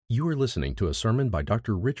You are listening to a sermon by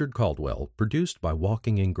Dr. Richard Caldwell, produced by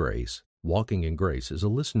Walking in Grace. Walking in Grace is a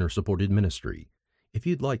listener-supported ministry. If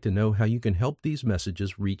you'd like to know how you can help these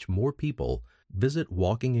messages reach more people, visit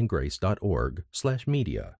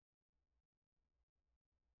walkingingrace.org/media.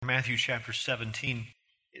 Matthew chapter 17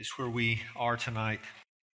 is where we are tonight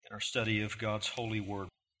in our study of God's holy word.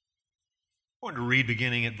 I'm going to read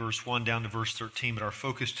beginning at verse 1 down to verse 13, but our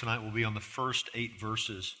focus tonight will be on the first 8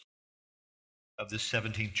 verses of this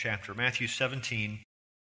 17th chapter. Matthew 17,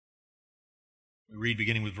 we read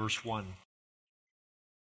beginning with verse 1.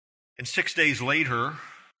 And 6 days later,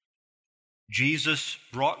 Jesus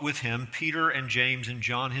brought with him Peter and James and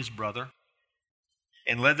John his brother,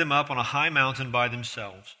 and led them up on a high mountain by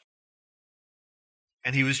themselves.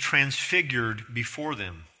 And he was transfigured before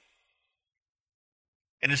them,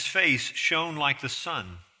 and his face shone like the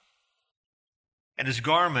sun, and his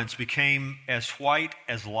garments became as white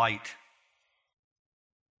as light.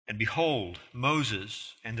 And behold,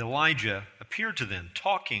 Moses and Elijah appeared to them,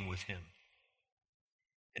 talking with him.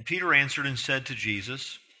 And Peter answered and said to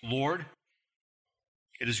Jesus, Lord,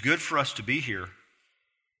 it is good for us to be here.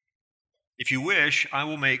 If you wish, I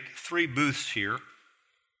will make 3 booths here,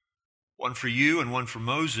 one for you and one for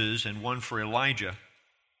Moses and one for Elijah.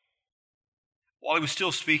 While he was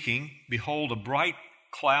still speaking, behold, a bright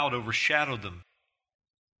cloud overshadowed them.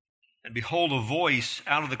 And behold, a voice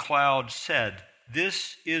out of the cloud said,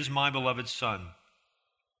 This is my beloved Son,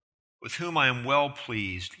 with whom I am well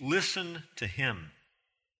pleased. Listen to him.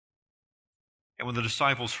 And when the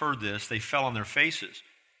disciples heard this, they fell on their faces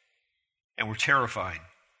and were terrified.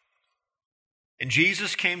 And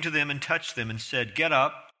Jesus came to them and touched them and said, Get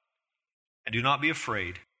up and do not be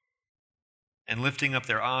afraid. And lifting up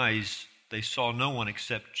their eyes, they saw no one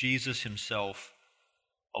except Jesus himself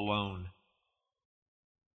alone.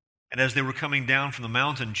 And as they were coming down from the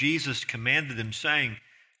mountain, Jesus commanded them, saying,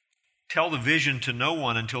 Tell the vision to no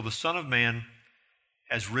one until the Son of Man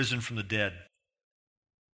has risen from the dead.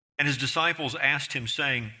 And his disciples asked him,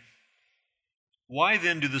 saying, Why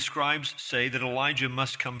then do the scribes say that Elijah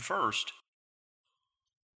must come first?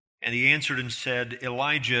 And he answered and said,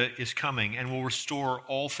 Elijah is coming and will restore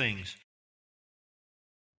all things.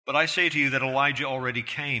 But I say to you that Elijah already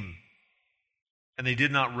came, and they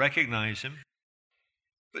did not recognize him,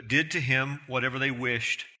 but did to him whatever they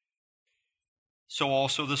wished. So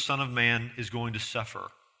also the Son of Man is going to suffer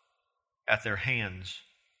at their hands.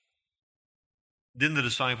 Then the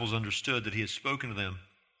disciples understood that he had spoken to them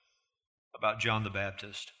about John the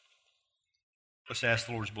Baptist. Let's ask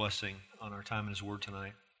the Lord's blessing on our time in his word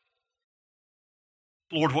tonight.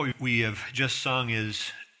 Lord, what we have just sung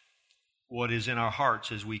is what is in our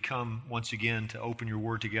hearts as we come once again to open your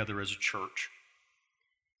word together as a church.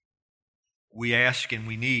 We ask and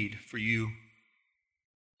we need for you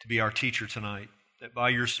to be our teacher tonight, that by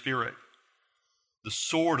your Spirit, the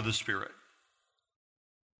sword of the Spirit,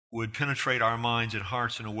 would penetrate our minds and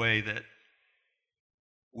hearts in a way that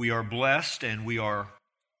we are blessed and we are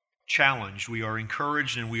challenged, we are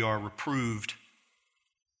encouraged and we are reproved,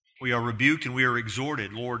 we are rebuked and we are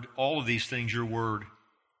exhorted. Lord, all of these things, your word,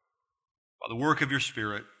 by the work of your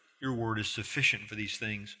Spirit, your word is sufficient for these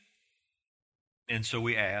things. And so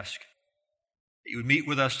we ask that you would meet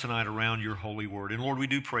with us tonight around your holy word. And Lord, we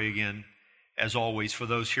do pray again, as always, for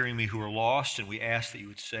those hearing me who are lost, and we ask that you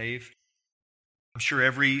would save. I'm sure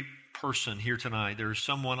every person here tonight, there is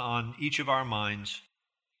someone on each of our minds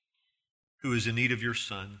who is in need of your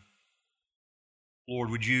Son. Lord,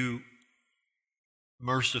 would you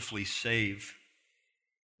mercifully save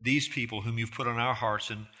these people whom you've put on our hearts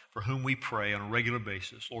and for whom we pray on a regular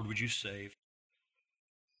basis. Lord, would you save?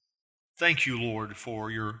 Thank you, Lord, for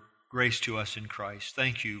your grace to us in Christ.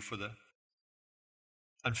 Thank you for the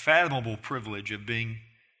unfathomable privilege of being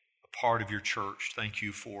a part of your church. Thank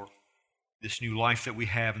you for this new life that we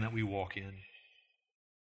have and that we walk in.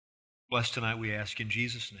 Bless tonight, we ask in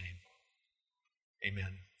Jesus' name.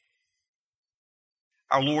 Amen.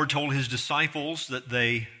 Our Lord told his disciples that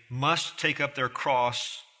they must take up their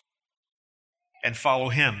cross and follow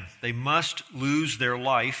him. They must lose their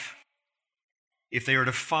life if they are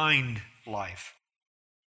to find life.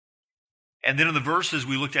 And then in the verses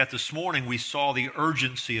we looked at this morning, we saw the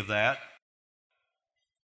urgency of that.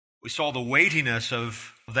 We saw the weightiness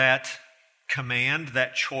of that command,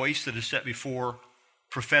 that choice that is set before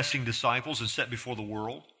professing disciples and set before the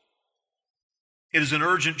world. It is an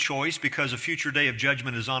urgent choice because a future day of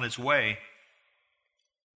judgment is on its way.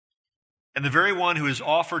 And the very one who is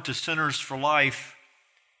offered to sinners for life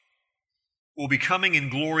will be coming in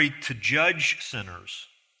glory to judge sinners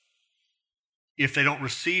if they don't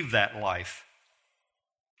receive that life.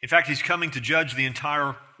 In fact, he's coming to judge the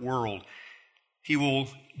entire world. He will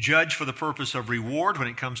judge for the purpose of reward when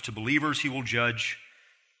it comes to believers. He will judge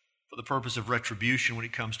for the purpose of retribution when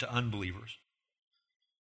it comes to unbelievers.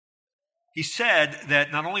 He said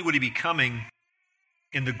that not only would he be coming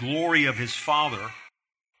in the glory of his Father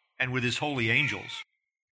and with his holy angels,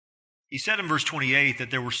 he said in verse 28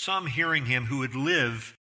 that there were some hearing him who would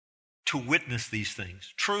live to witness these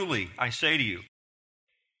things. Truly, I say to you,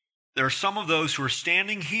 there are some of those who are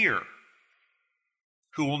standing here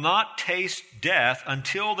who will not taste death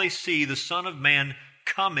until they see the Son of Man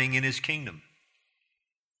coming in his kingdom.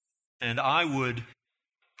 And I would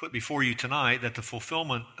put before you tonight that the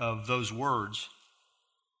fulfillment of those words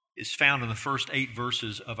is found in the first 8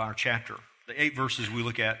 verses of our chapter, the 8 verses we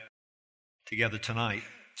look at together tonight.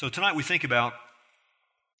 So tonight we think about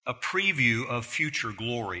a preview of future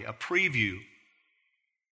glory, a preview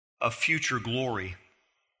of future glory,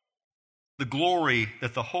 the glory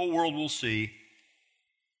that the whole world will see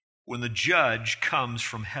when the judge comes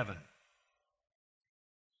from heaven.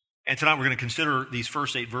 And tonight we're going to consider these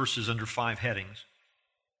first 8 verses under 5 headings.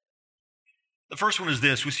 The first one is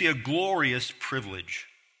this: we see a glorious privilege.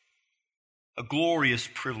 A glorious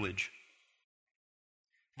privilege.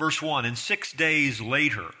 Verse 1, and 6 days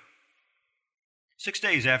later, 6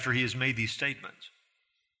 days after he has made these statements,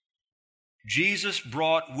 Jesus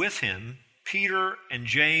brought with him Peter and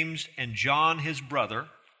James and John his brother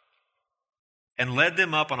and led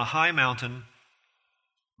them up on a high mountain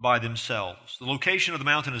by themselves. The location of the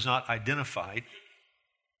mountain is not identified,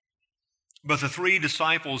 but the 3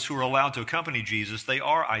 disciples who are allowed to accompany Jesus, they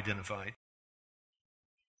are identified.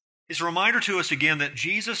 It's a reminder to us again that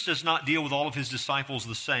Jesus does not deal with all of his disciples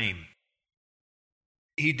the same.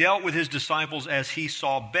 He dealt with his disciples as he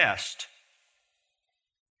saw best.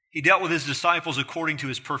 He dealt with his disciples according to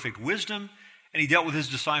his perfect wisdom, and he dealt with his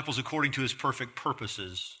disciples according to his perfect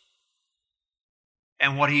purposes.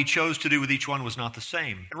 And what he chose to do with each one was not the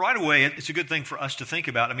same. And right away, it's a good thing for us to think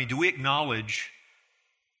about. I mean, do we acknowledge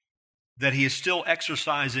that he is still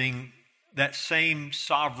exercising that same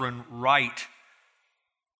sovereign right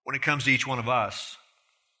when it comes to each one of us?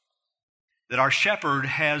 That our shepherd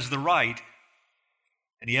has the right,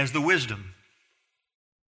 and he has the wisdom,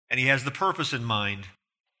 and he has the purpose in mind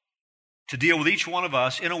to deal with each one of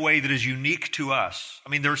us in a way that is unique to us. I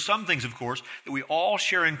mean, there are some things, of course, that we all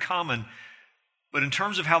share in common, but in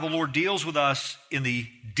terms of how the Lord deals with us in the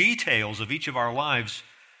details of each of our lives,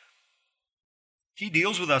 he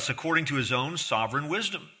deals with us according to his own sovereign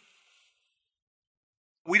wisdom.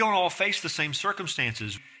 We don't all face the same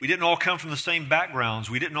circumstances. We didn't all come from the same backgrounds.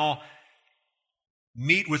 We didn't all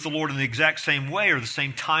meet with the Lord in the exact same way or the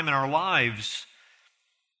same time in our lives.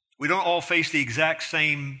 We don't all face the exact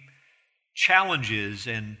same challenges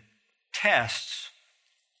and tests.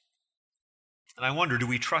 And I wonder, do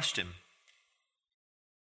we trust him?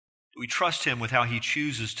 Do we trust him with how he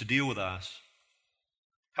chooses to deal with us?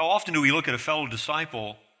 How often do we look at a fellow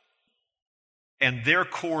disciple and their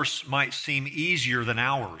course might seem easier than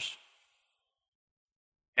ours?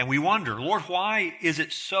 And we wonder, Lord, why is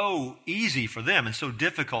it so easy for them and so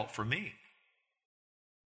difficult for me?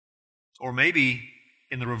 Or maybe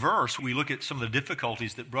in the reverse, we look at some of the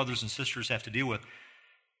difficulties that brothers and sisters have to deal with.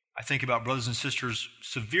 I think about brothers and sisters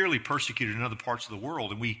severely persecuted in other parts of the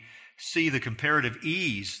world, and we see the comparative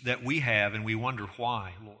ease that we have, and we wonder,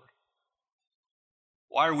 why, Lord?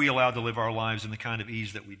 Why are we allowed to live our lives in the kind of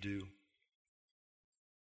ease that we do?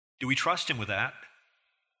 Do we trust him with that?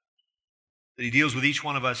 That he deals with each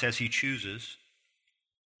one of us as he chooses,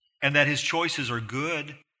 and that his choices are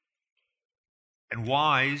good and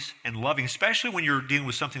wise and loving, especially when you're dealing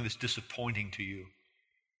with something that's disappointing to you?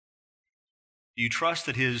 Do you trust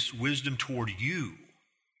that his wisdom toward you,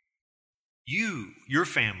 your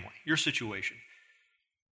family, your situation,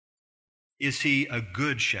 is he a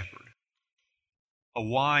good shepherd, a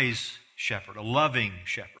wise shepherd, a loving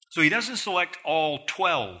shepherd? So he doesn't select all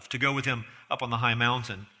 12 to go with him up on the high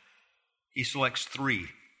mountain. He selects 3.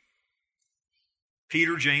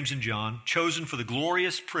 Peter, James, and John, chosen for the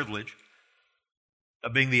glorious privilege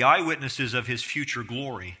of being the eyewitnesses of his future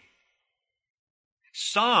glory.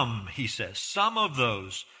 Some, he says, some of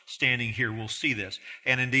those standing here will see this,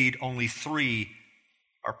 and indeed only 3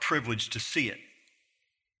 are privileged to see it.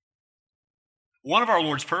 One of our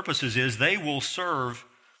Lord's purposes is they will serve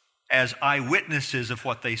as eyewitnesses of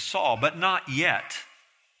what they saw, but not yet.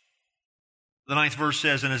 The 9th verse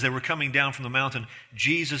says, and as they were coming down from the mountain,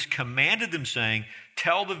 Jesus commanded them, saying,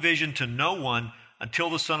 tell the vision to no one until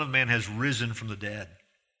the Son of Man has risen from the dead.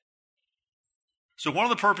 So one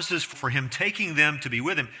of the purposes for him taking them to be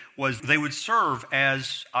with him was they would serve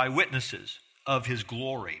as eyewitnesses of his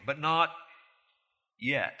glory, but not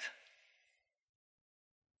yet.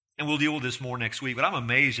 And we'll deal with this more next week. But I'm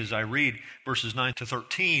amazed as I read verses 9 to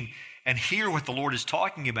 13 and hear what the Lord is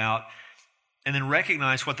talking about and then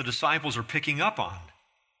recognize what the disciples are picking up on.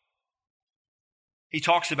 He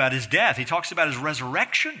talks about his death. He talks about his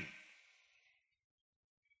resurrection.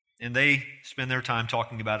 And they spend their time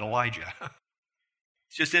talking about Elijah.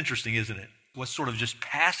 It's just interesting, isn't it? What's sort of just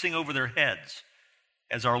passing over their heads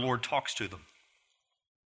as our Lord talks to them.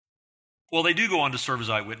 Well, they do go on to serve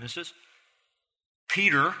as eyewitnesses.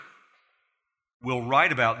 Peter will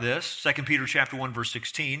write about this, 2 Peter chapter 1, verse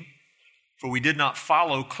 16. For we did not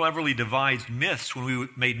follow cleverly devised myths when we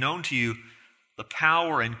made known to you the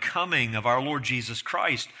power and coming of our Lord Jesus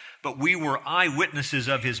Christ, but we were eyewitnesses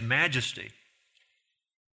of his majesty.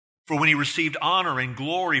 For when he received honor and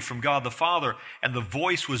glory from God the Father, and the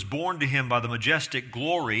voice was borne to him by the majestic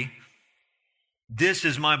glory, "This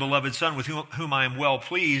is my beloved Son, with whom I am well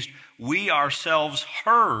pleased," we ourselves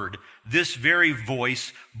heard this very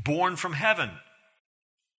voice borne from heaven.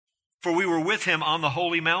 For we were with him on the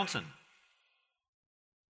holy mountain.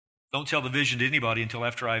 Don't tell the vision to anybody until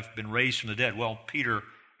after I've been raised from the dead. Well, Peter,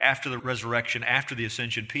 after the resurrection, after the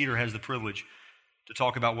ascension, Peter has the privilege to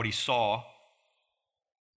talk about what he saw.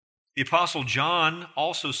 The Apostle John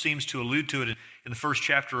also seems to allude to it in the first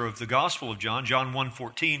chapter of the Gospel of John, John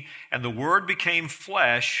 1:14, "And the Word became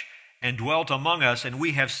flesh and dwelt among us, and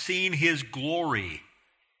we have seen his glory.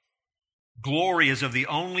 Glory as of the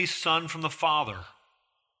only Son from the Father,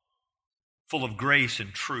 full of grace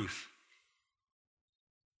and truth."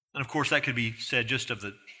 And of course, that could be said just of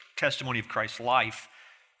the testimony of Christ's life,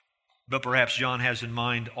 but perhaps John has in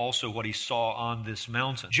mind also what he saw on this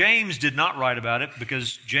mountain. James did not write about it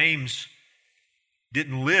because James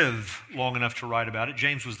didn't live long enough to write about it.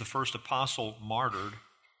 James was the first apostle martyred.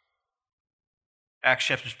 Acts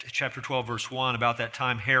chapter 12, verse 1, about that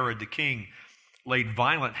time Herod the king laid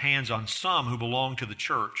violent hands on some who belonged to the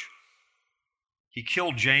church. He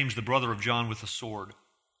killed James, the brother of John, with a sword.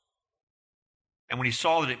 And when he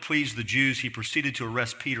saw that it pleased the Jews, he proceeded to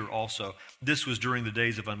arrest Peter also. This was during the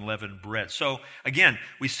days of unleavened bread. So again,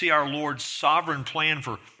 we see our Lord's sovereign plan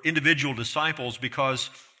for individual disciples because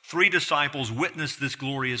 3 disciples witnessed this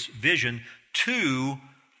glorious vision. 2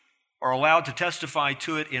 are allowed to testify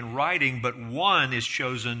to it in writing, but 1 is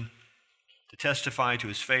chosen to testify to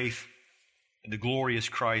his faith in the glorious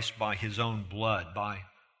Christ by his own blood, by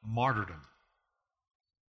martyrdom.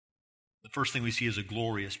 The first thing we see is a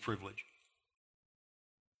glorious privilege.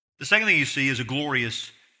 The second thing you see is a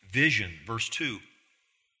glorious vision, verse 2.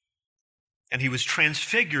 "And he was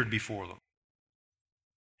transfigured before them,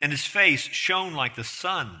 and his face shone like the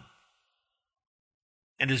sun,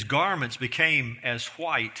 and his garments became as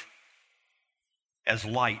white as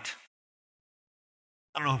light."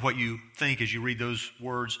 I don't know what you think as you read those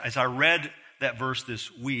words. As I read that verse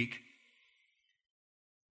this week,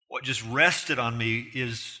 what just rested on me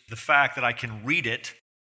is the fact that I can read it,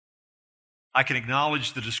 I can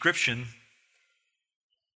acknowledge the description,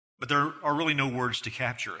 but there are really no words to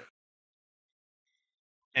capture it.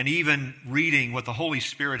 And even reading what the Holy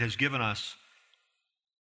Spirit has given us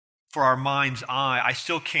for our mind's eye, I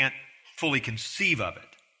still can't fully conceive of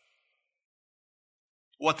it.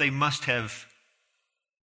 What they must have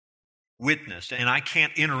witnessed, and I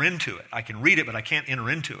can't enter into it. I can read it, but I can't enter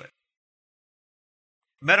into it.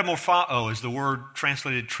 Metamorphao is the word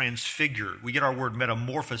translated transfigured. We get our word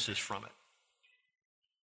metamorphosis from it.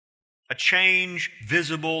 A change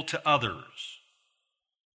visible to others.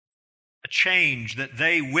 A change that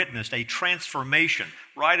they witnessed, a transformation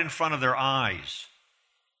right in front of their eyes.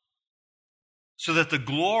 So that the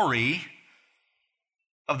glory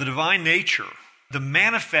of the divine nature, the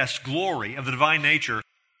manifest glory of the divine nature,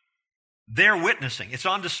 they're witnessing. It's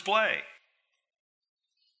on display.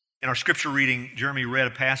 In our scripture reading, Jeremy read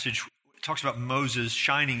a passage that talks about Moses'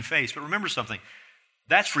 shining face. But remember something,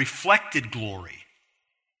 that's reflected glory.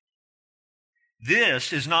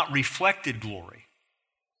 This is not reflected glory.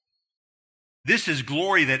 This is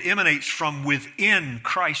glory that emanates from within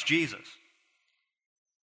Christ Jesus.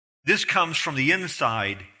 This comes from the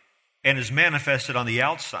inside and is manifested on the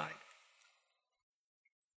outside.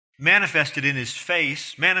 Manifested in his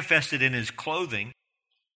face, manifested in his clothing.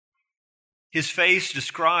 His face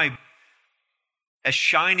described as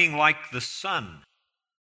shining like the sun.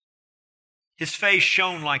 His face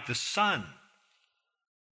shone like the sun.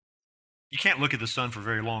 You can't look at the sun for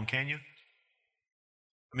very long, can you?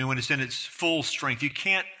 I mean, when it's in its full strength, you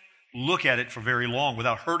can't look at it for very long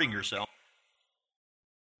without hurting yourself.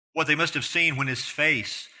 What they must have seen when his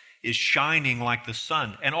face is shining like the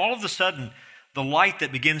sun. And all of a sudden, the light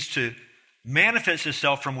that begins to manifest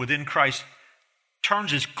itself from within Christ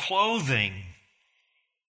turns his clothing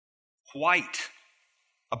white,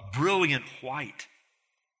 a brilliant white.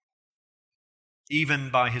 Even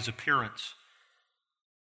by his appearance,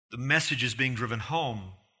 the message is being driven home.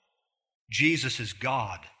 Jesus is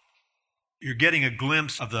God. You're getting a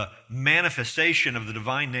glimpse of the manifestation of the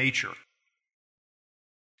divine nature.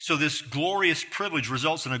 So this glorious privilege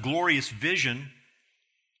results in a glorious vision,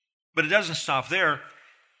 but it doesn't stop there.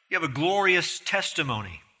 You have a glorious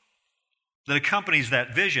testimony that accompanies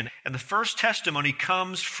that vision. And the first testimony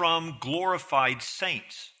comes from glorified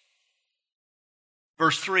saints.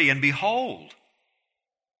 Verse 3, and behold,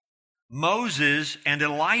 Moses and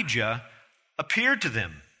Elijah appeared to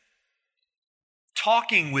them,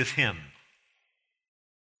 talking with him.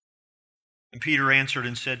 And Peter answered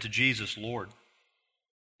and said to Jesus, Lord,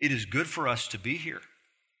 it is good for us to be here.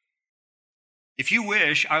 If you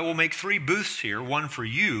wish, I will make 3 booths here, one for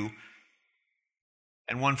you,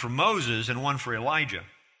 and one for Moses, and one for Elijah.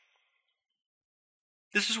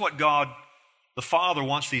 This is what God, the Father,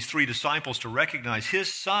 wants these 3 disciples to recognize.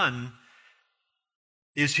 His Son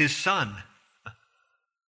is His Son,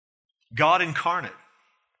 God incarnate.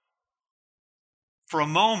 For a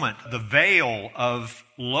moment, the veil of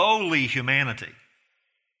lowly humanity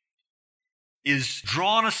is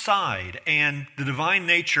drawn aside and the divine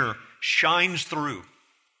nature shines through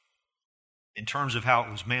in terms of how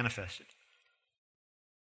it was manifested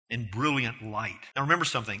in brilliant light. Now remember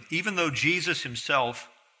something, even though Jesus himself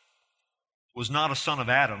was not a son of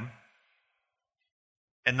Adam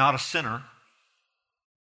and not a sinner,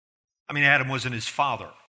 Adam wasn't his father.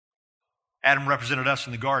 Adam represented us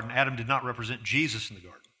in the garden. Adam did not represent Jesus in the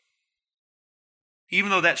garden. Even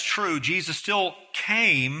though that's true, Jesus still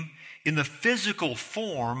came in the physical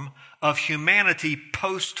form of humanity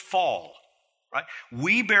post-fall. Right?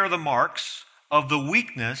 We bear the marks of the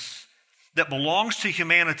weakness that belongs to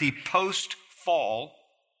humanity post-fall.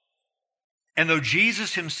 And though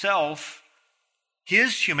Jesus himself,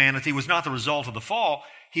 his humanity was not the result of the fall,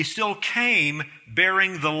 he still came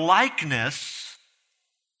bearing the likeness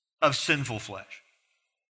of sinful flesh,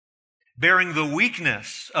 bearing the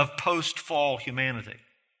weakness of post-fall humanity.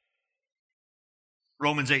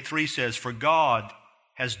 Romans 8:3 says, for God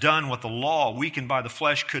has done what the law, weakened by the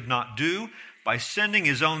flesh, could not do by sending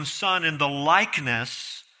his own Son in the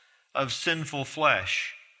likeness of sinful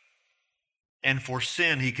flesh. And for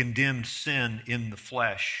sin, he condemned sin in the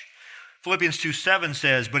flesh. Philippians 2:7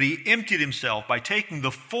 says, but he emptied himself by taking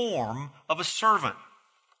the form of a servant,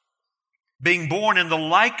 being born in the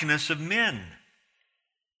likeness of men,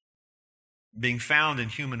 being found in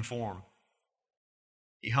human form.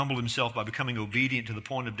 He humbled himself by becoming obedient to the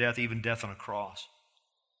point of death, even death on a cross.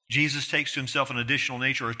 Jesus takes to himself an additional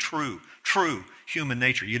nature, a true human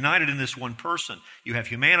nature. United in this one person, you have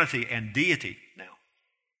humanity and deity now.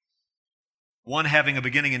 One having a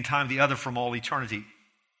beginning in time, the other from all eternity,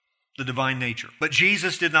 the divine nature. But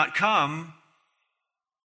Jesus did not come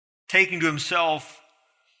taking to himself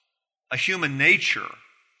a human nature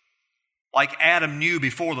like Adam knew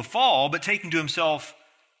before the fall, but taking to himself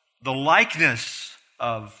the likeness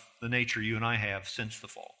of the nature you and I have since the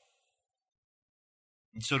fall.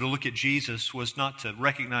 And so to look at Jesus was not to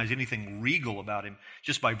recognize anything regal about him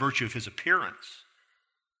just by virtue of his appearance.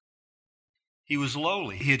 He was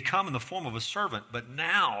lowly. He had come in the form of a servant, but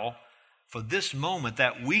now, for this moment,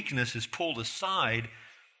 that weakness is pulled aside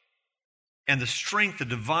and the strength, the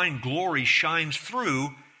divine glory shines through.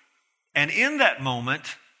 And in that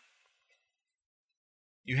moment,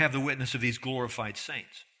 you have the witness of these glorified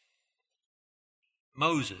saints.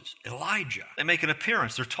 Moses, Elijah, they make an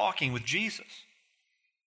appearance. They're talking with Jesus.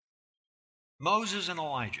 Moses and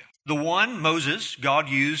Elijah. The one, Moses, God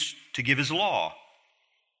used to give his law.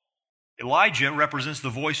 Elijah represents the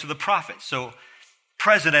voice of the prophets. So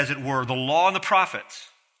present, as it were, the law and the prophets.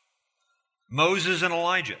 Moses and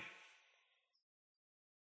Elijah.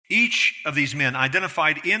 Each of these men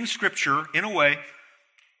identified in Scripture in a way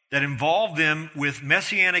that involved them with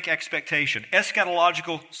messianic expectation,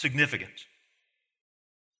 eschatological significance.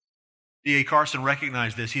 D.A. Carson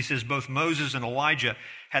recognized this. He says both Moses and Elijah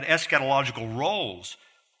had eschatological roles.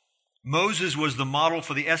 Moses was the model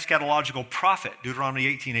for the eschatological prophet, Deuteronomy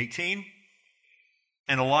 18:18,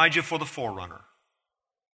 and Elijah for the forerunner,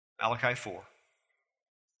 Malachi 4.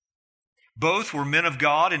 Both were men of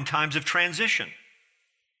God in times of transition.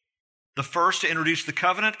 The first to introduce the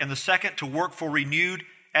covenant, and the second to work for renewed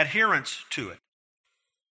adherence to it.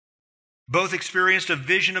 Both experienced a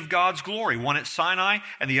vision of God's glory, one at Sinai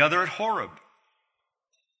and the other at Horeb.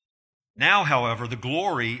 Now, however, the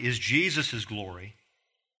glory is Jesus' glory,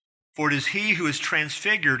 for it is he who is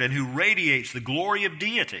transfigured and who radiates the glory of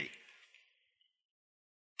deity.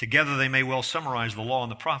 Together they may well summarize the law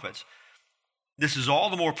and the prophets. This is all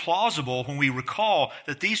the more plausible when we recall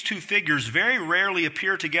that these two figures very rarely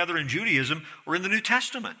appear together in Judaism or in the New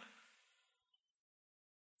Testament.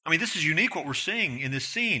 I mean, this is unique what we're seeing in this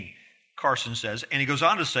scene, Carson says. And he goes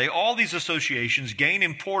on to say, all these associations gain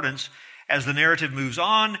importance as the narrative moves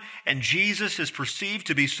on, and Jesus is perceived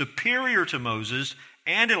to be superior to Moses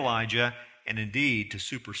and Elijah, and indeed to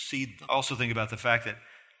supersede them. Also think about the fact that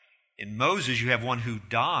in Moses you have one who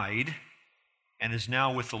died and is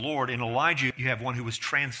now with the Lord. In Elijah you have one who was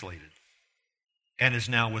translated and is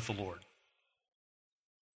now with the Lord.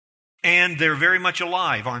 And they're very much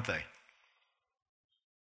alive, aren't they?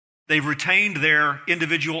 They've retained their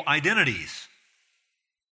individual identities.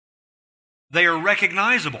 They are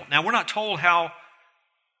recognizable. Now, we're not told how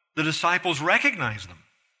the disciples recognize them.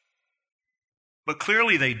 But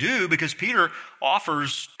clearly they do, because Peter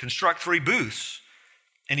offers construct 3 booths,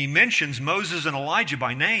 and he mentions Moses and Elijah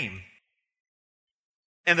by name.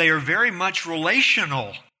 And they are very much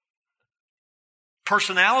relational.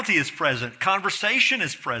 Personality is present. Conversation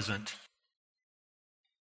is present.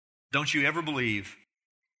 Don't you ever believe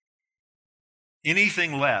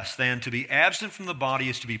anything less than to be absent from the body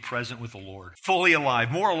is to be present with the Lord. Fully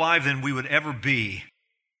alive, more alive than we would ever be.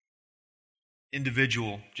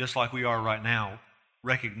 Individual, just like we are right now,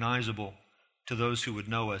 recognizable to those who would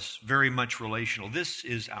know us, very much relational. This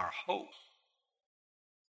is our hope.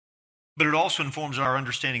 But it also informs our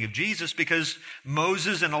understanding of Jesus because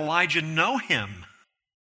Moses and Elijah know him.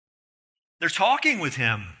 They're talking with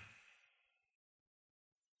him.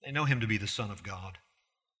 They know him to be the Son of God.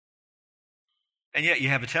 And yet you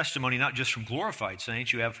have a testimony not just from glorified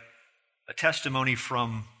saints, you have a testimony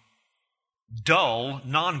from dull,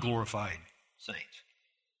 non-glorified saints.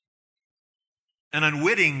 An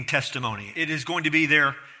unwitting testimony. It is going to be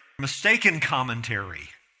their mistaken commentary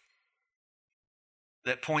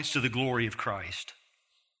that points to the glory of Christ.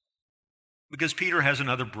 Because Peter has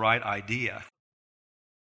another bright idea.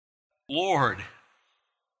 Lord,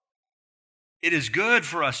 it is good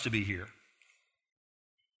for us to be here.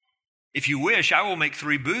 If you wish, I will make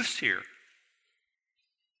 3 booths here.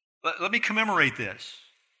 Let me commemorate this.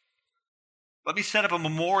 Let me set up a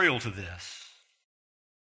memorial to this.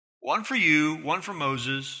 One for you, one for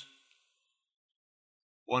Moses,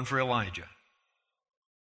 one for Elijah.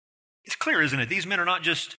 It's clear, isn't it? These men are not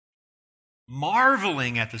just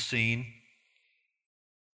marveling at the scene.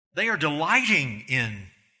 They are delighting in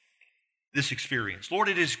this experience. Lord,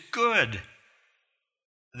 it is good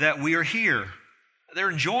that we are here. They're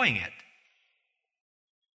enjoying it.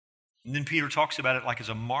 And then Peter talks about it like it's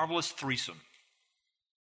a marvelous threesome.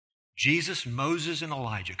 Jesus, Moses, and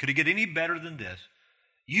Elijah. Could it get any better than this?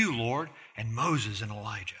 You, Lord, and Moses and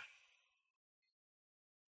Elijah.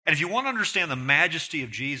 And if you want to understand the majesty of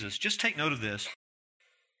Jesus, just take note of this.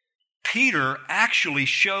 Peter actually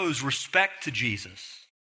shows respect to Jesus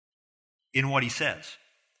in what he says.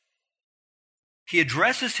 He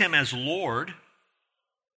addresses him as Lord.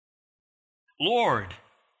 Lord,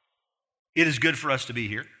 it is good for us to be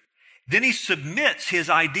here. Then he submits his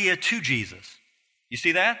idea to Jesus. You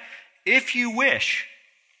see that? If you wish,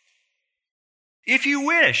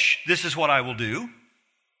 this is what I will do.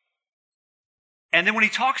 And then when he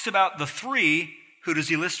talks about the 3, who does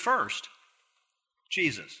he list first?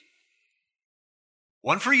 Jesus.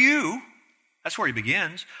 One for you, that's where he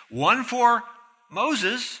begins. One for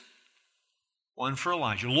Moses, one for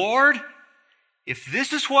Elijah. Lord, if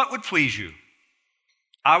this is what would please you,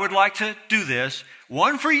 I would like to do this.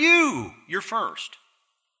 One for you, you're first.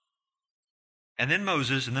 And then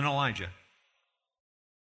Moses, and then Elijah.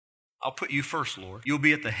 I'll put you first, Lord. You'll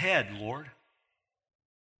be at the head, Lord.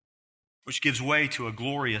 Which gives way to a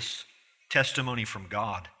glorious testimony from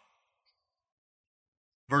God.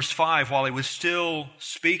 Verse 5, while he was still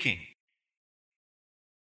speaking,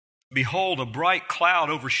 behold, a bright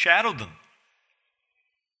cloud overshadowed them.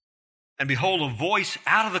 And behold, a voice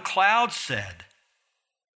out of the cloud said,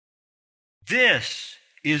 "This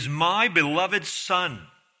is my beloved Son,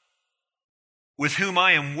 with whom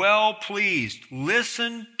I am well pleased.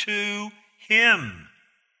 Listen to him."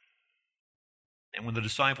 And when the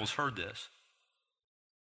disciples heard this,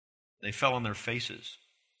 they fell on their faces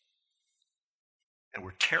and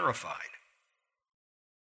were terrified.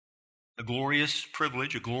 A glorious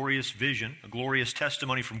privilege, a glorious vision, a glorious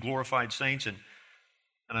testimony from glorified saints, and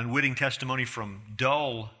an unwitting testimony from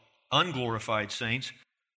dull, unglorified saints.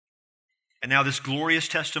 And now this glorious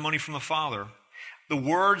testimony from the Father. The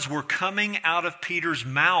words were coming out of Peter's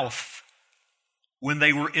mouth when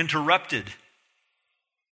they were interrupted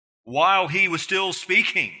while he was still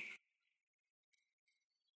speaking.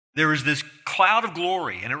 There is this cloud of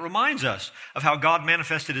glory, and it reminds us of how God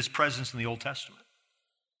manifested his presence in the Old Testament.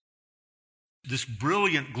 this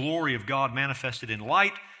brilliant glory of God manifested in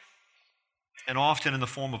light and often in the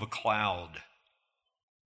form of a cloud.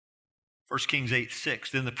 1 Kings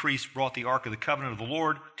 8:6, then the priest brought the ark of the covenant of the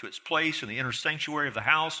Lord to its place in the inner sanctuary of the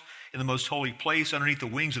house, in the most holy place, underneath the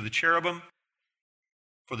wings of the cherubim.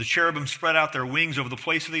 For the cherubim spread out their wings over the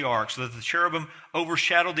place of the ark, so that the cherubim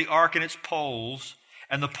overshadowed the ark and its poles,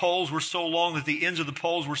 and the poles were so long that the ends of the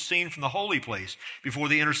poles were seen from the holy place before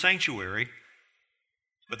the inner sanctuary,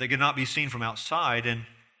 but they could not be seen from outside, and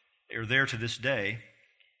they are there to this day.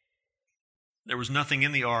 There was nothing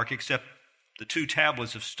in the ark except the 2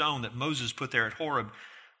 tablets of stone that Moses put there at Horeb,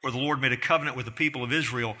 where the Lord made a covenant with the people of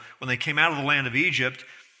Israel when they came out of the land of Egypt.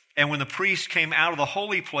 And when the priest came out of the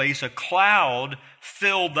holy place, a cloud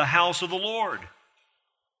filled the house of the Lord,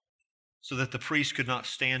 so that the priest could not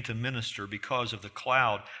stand to minister because of the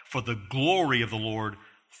cloud, for the glory of the Lord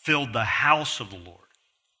filled the house of the Lord.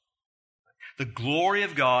 The glory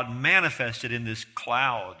of God manifested in this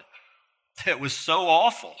cloud that was so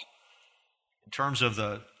awful in terms of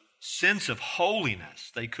the sense of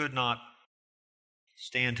holiness. They could not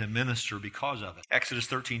stand to minister because of it. Exodus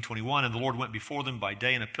 13:21, and the Lord went before them by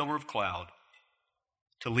day in a pillar of cloud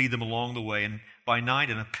to lead them along the way, and by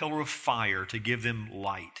night in a pillar of fire to give them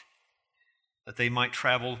light, that they might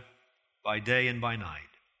travel by day and by night.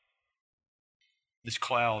 This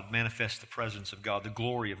cloud manifests the presence of God, the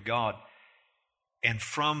glory of God, and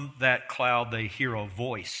from that cloud they hear a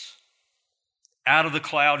voice. Out of the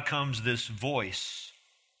cloud comes this voice.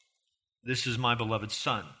 This is my beloved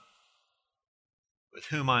Son, with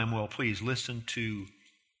whom I am well pleased. Listen to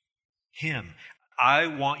him. I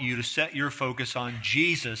want you to set your focus on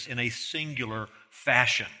Jesus in a singular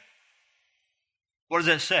fashion. What does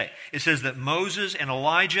that say? It says that Moses and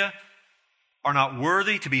Elijah are not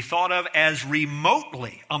worthy to be thought of as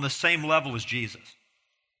remotely on the same level as Jesus.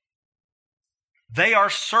 They are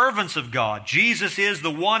servants of God. Jesus is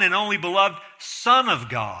the one and only beloved Son of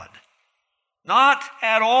God. Not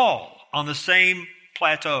at all on the same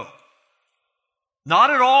plateau.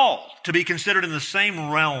 Not at all to be considered in the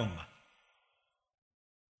same realm.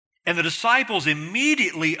 And the disciples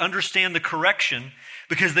immediately understand the correction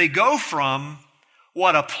because they go from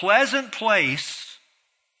what a pleasant place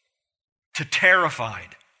to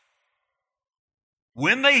terrified.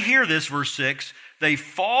 When they hear this, verse 6, they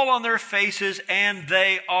fall on their faces and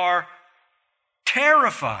they are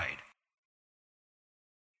terrified.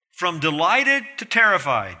 From delighted to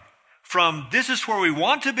terrified. From this is where we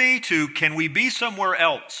want to be to can we be somewhere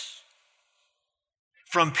else?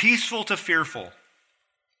 From peaceful to fearful.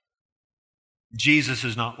 Jesus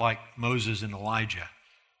is not like Moses and Elijah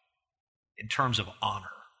in terms of honor.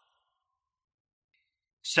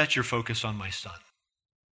 Set your focus on my Son.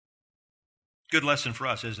 Good lesson for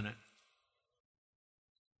us, isn't it?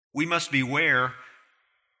 We must beware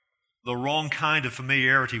the wrong kind of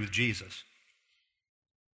familiarity with Jesus.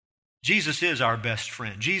 Jesus is our best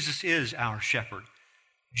friend. Jesus is our shepherd.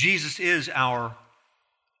 Jesus is our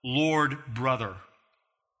Lord brother.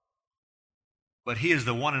 But he is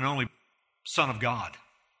the one and only Son of God.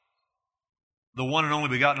 The one and only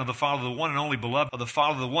begotten of the Father, the one and only beloved of the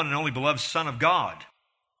Father, the one and only beloved Son of God.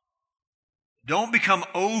 Don't become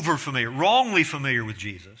over familiar, wrongly familiar with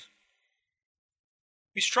Jesus.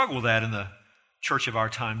 We struggle with that in the church of our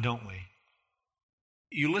time, don't we?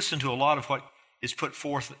 You listen to a lot of what is put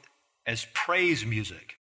forth as praise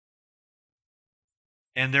music.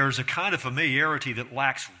 And there's a kind of familiarity that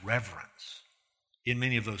lacks reverence in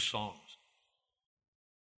many of those songs.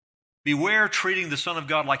 Beware treating the Son of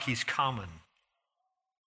God like he's common.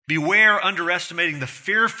 Beware underestimating the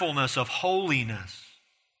fearfulness of holiness.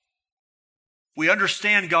 We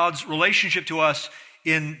understand God's relationship to us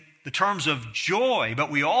in the terms of joy, but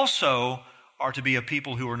we also are to be a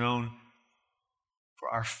people who are known for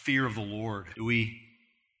our fear of the Lord. Do we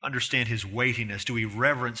understand his weightiness? Do we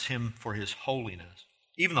reverence him for his holiness?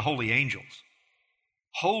 Even the holy angels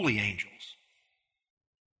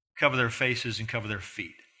cover their faces and cover their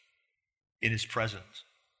feet in his presence.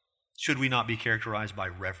 Should we not be characterized by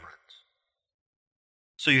reverence?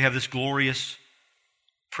 So you have this glorious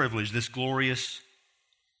privilege, this glorious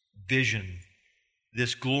vision,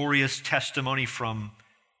 this glorious testimony from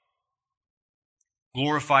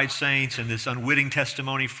glorified saints and this unwitting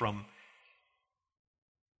testimony from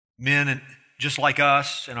men and just like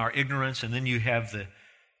us and our ignorance, and then you have the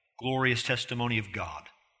glorious testimony of God.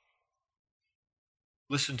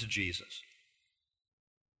 Listen to Jesus.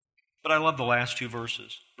 But I love the last 2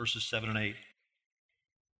 verses, verses 7 and 8.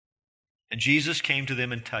 And Jesus came to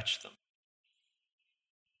them and touched them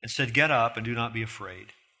and said, "Get up and do not be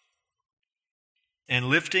afraid." And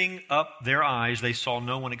lifting up their eyes, they saw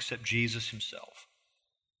no one except Jesus himself,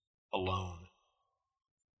 alone.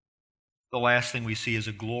 the last thing we see is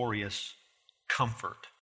a glorious comfort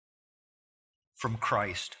from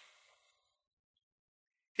Christ.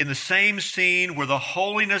 In the same scene where the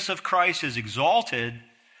holiness of Christ is exalted,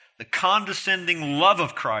 the condescending love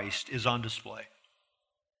of Christ is on display.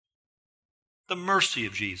 The mercy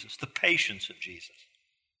of Jesus, the patience of Jesus,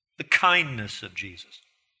 the kindness of Jesus.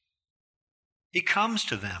 He comes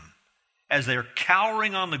to them as they're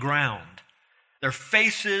cowering on the ground, their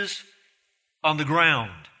faces on the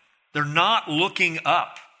ground. They're not looking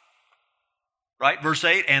up. Right? Verse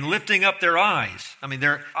 8, and lifting up their eyes. I mean,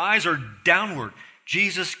 their eyes are downward.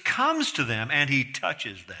 Jesus comes to them and he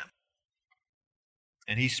touches them.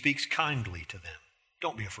 And he speaks kindly to them.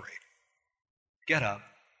 Don't be afraid. Get up.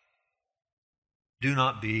 Do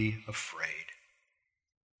not be afraid.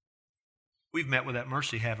 We've met with that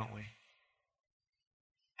mercy, haven't we?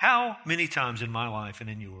 How many times in my life and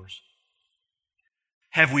in yours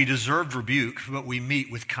have we deserved rebuke, but we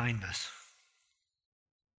meet with kindness?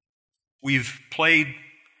 We've played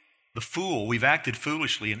the fool. We've acted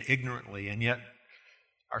foolishly and ignorantly, and yet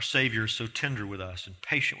our Savior is so tender with us and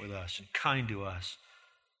patient with us and kind to us,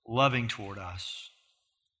 loving toward us,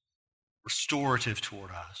 restorative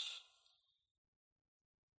toward us,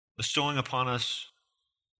 bestowing upon us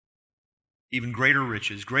even greater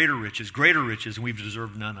riches, greater riches, greater riches, and we've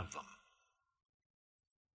deserved none of them.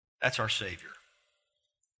 That's our Savior.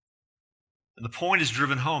 And the point is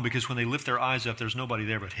driven home because when they lift their eyes up, there's nobody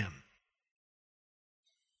there but Him.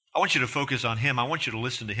 I want you to focus on Him. I want you to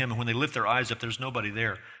listen to Him. And when they lift their eyes up, there's nobody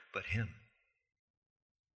there but Him.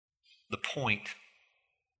 The point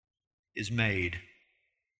is made.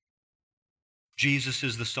 Jesus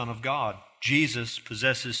is the Son of God. Jesus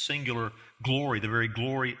possesses singular glory, the very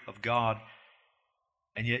glory of God.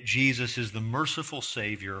 And yet Jesus is the merciful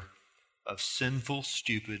Savior of sinful,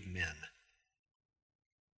 stupid men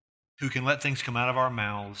who can let things come out of our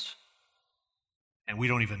mouths and we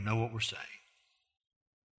don't even know what we're saying.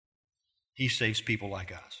 He saves people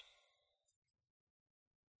like us.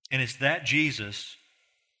 And it's that Jesus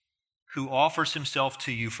who offers himself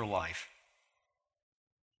to you for life.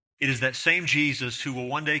 It is that same Jesus who will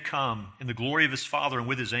one day come in the glory of his Father and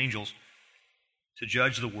with his angels to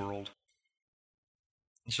judge the world.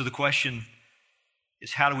 And so the question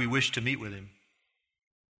is, how do we wish to meet with him?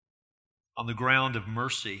 On the ground of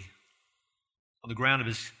mercy, on the ground of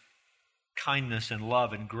his kindness and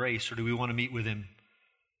love and grace, or do we want to meet with him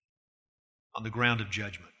on the ground of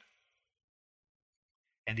judgment?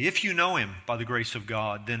 And if you know him by the grace of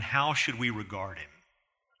God, then how should we regard him?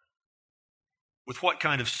 With what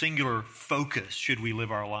kind of singular focus should we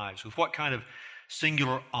live our lives? With what kind of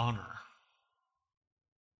singular honor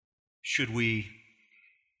should we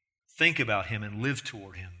think about him and live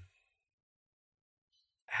toward him?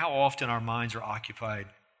 How often our minds are occupied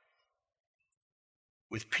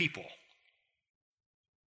with people,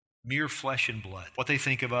 mere flesh and blood, what they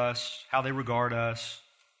think of us, how they regard us,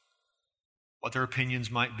 what their opinions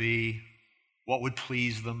might be, what would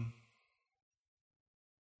please them,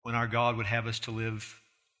 when our God would have us to live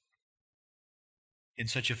in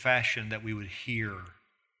such a fashion that we would hear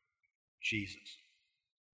Jesus.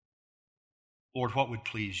 Lord, what would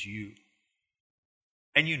please you?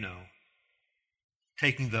 And you know,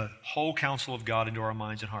 taking the whole counsel of God into our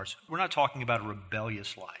minds and hearts, we're not talking about a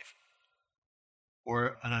rebellious life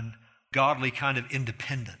or an ungodly kind of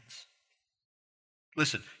independence.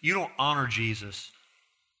 Listen, you don't honor Jesus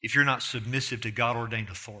if you're not submissive to God-ordained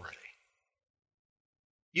authority.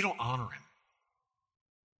 You don't honor him.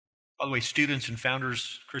 By the way, students in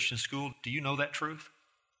Founders Christian School, do you know that truth?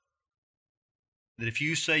 That if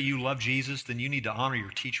you say you love Jesus, then you need to honor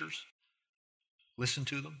your teachers, listen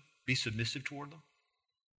to them, be submissive toward them.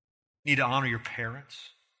 You need to honor your parents,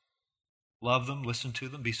 love them, listen to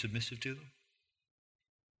them, be submissive to them.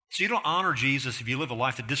 So you don't honor Jesus if you live a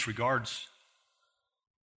life that disregards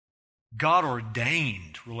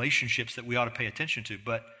God-ordained relationships that we ought to pay attention to,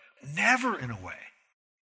 but never in a way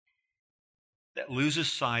that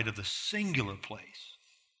loses sight of the singular place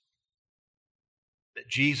that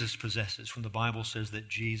Jesus possesses when the Bible says that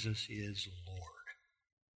Jesus is Lord.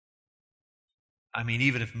 I mean,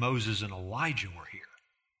 even if Moses and Elijah were here,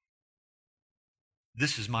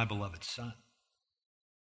 this is my beloved Son.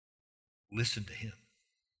 Listen to him.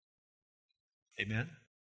 Amen?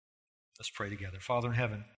 Let's pray together. Father in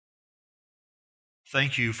heaven,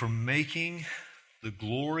 thank you for making the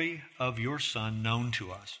glory of your Son known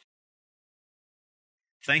to us.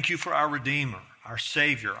 Thank you for our Redeemer, our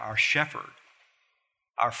Savior, our Shepherd,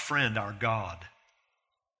 our friend, our God.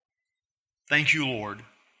 Thank you, Lord,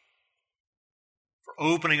 for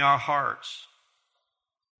opening our hearts,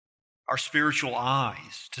 our spiritual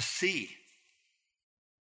eyes to see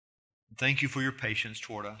Thank you for your patience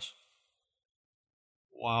toward us.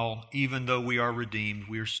 While even though we are redeemed,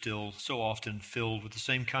 we are still so often filled with the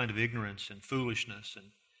same kind of ignorance and foolishness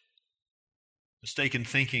and mistaken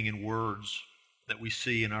thinking and words that we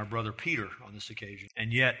see in our brother Peter on this occasion.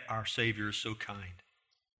 And yet our Savior is so kind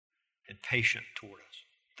and patient toward us.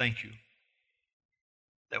 Thank you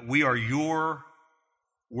that we are your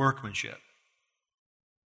workmanship.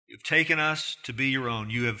 You've taken us to be your own.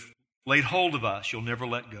 You have laid hold of us. You'll never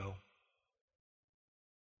let go.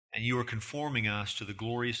 And you are conforming us to the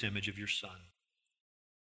glorious image of your Son.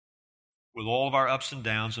 With all of our ups and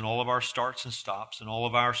downs and all of our starts and stops and all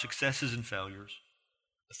of our successes and failures,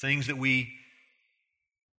 the things that we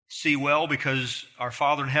see well because our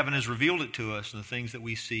Father in heaven has revealed it to us, and the things that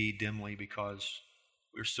we see dimly because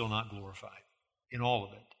we're still not glorified. In all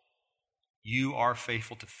of it, you are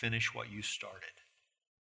faithful to finish what you started.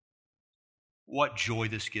 What joy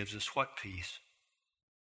this gives us, what peace,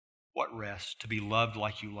 what rest to be loved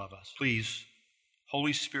like you love us. Please,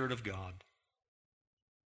 Holy Spirit of God,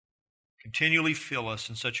 continually fill us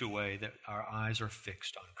in such a way that our eyes are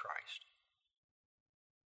fixed on Christ.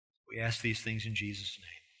 We ask these things in Jesus'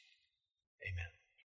 name. Amen.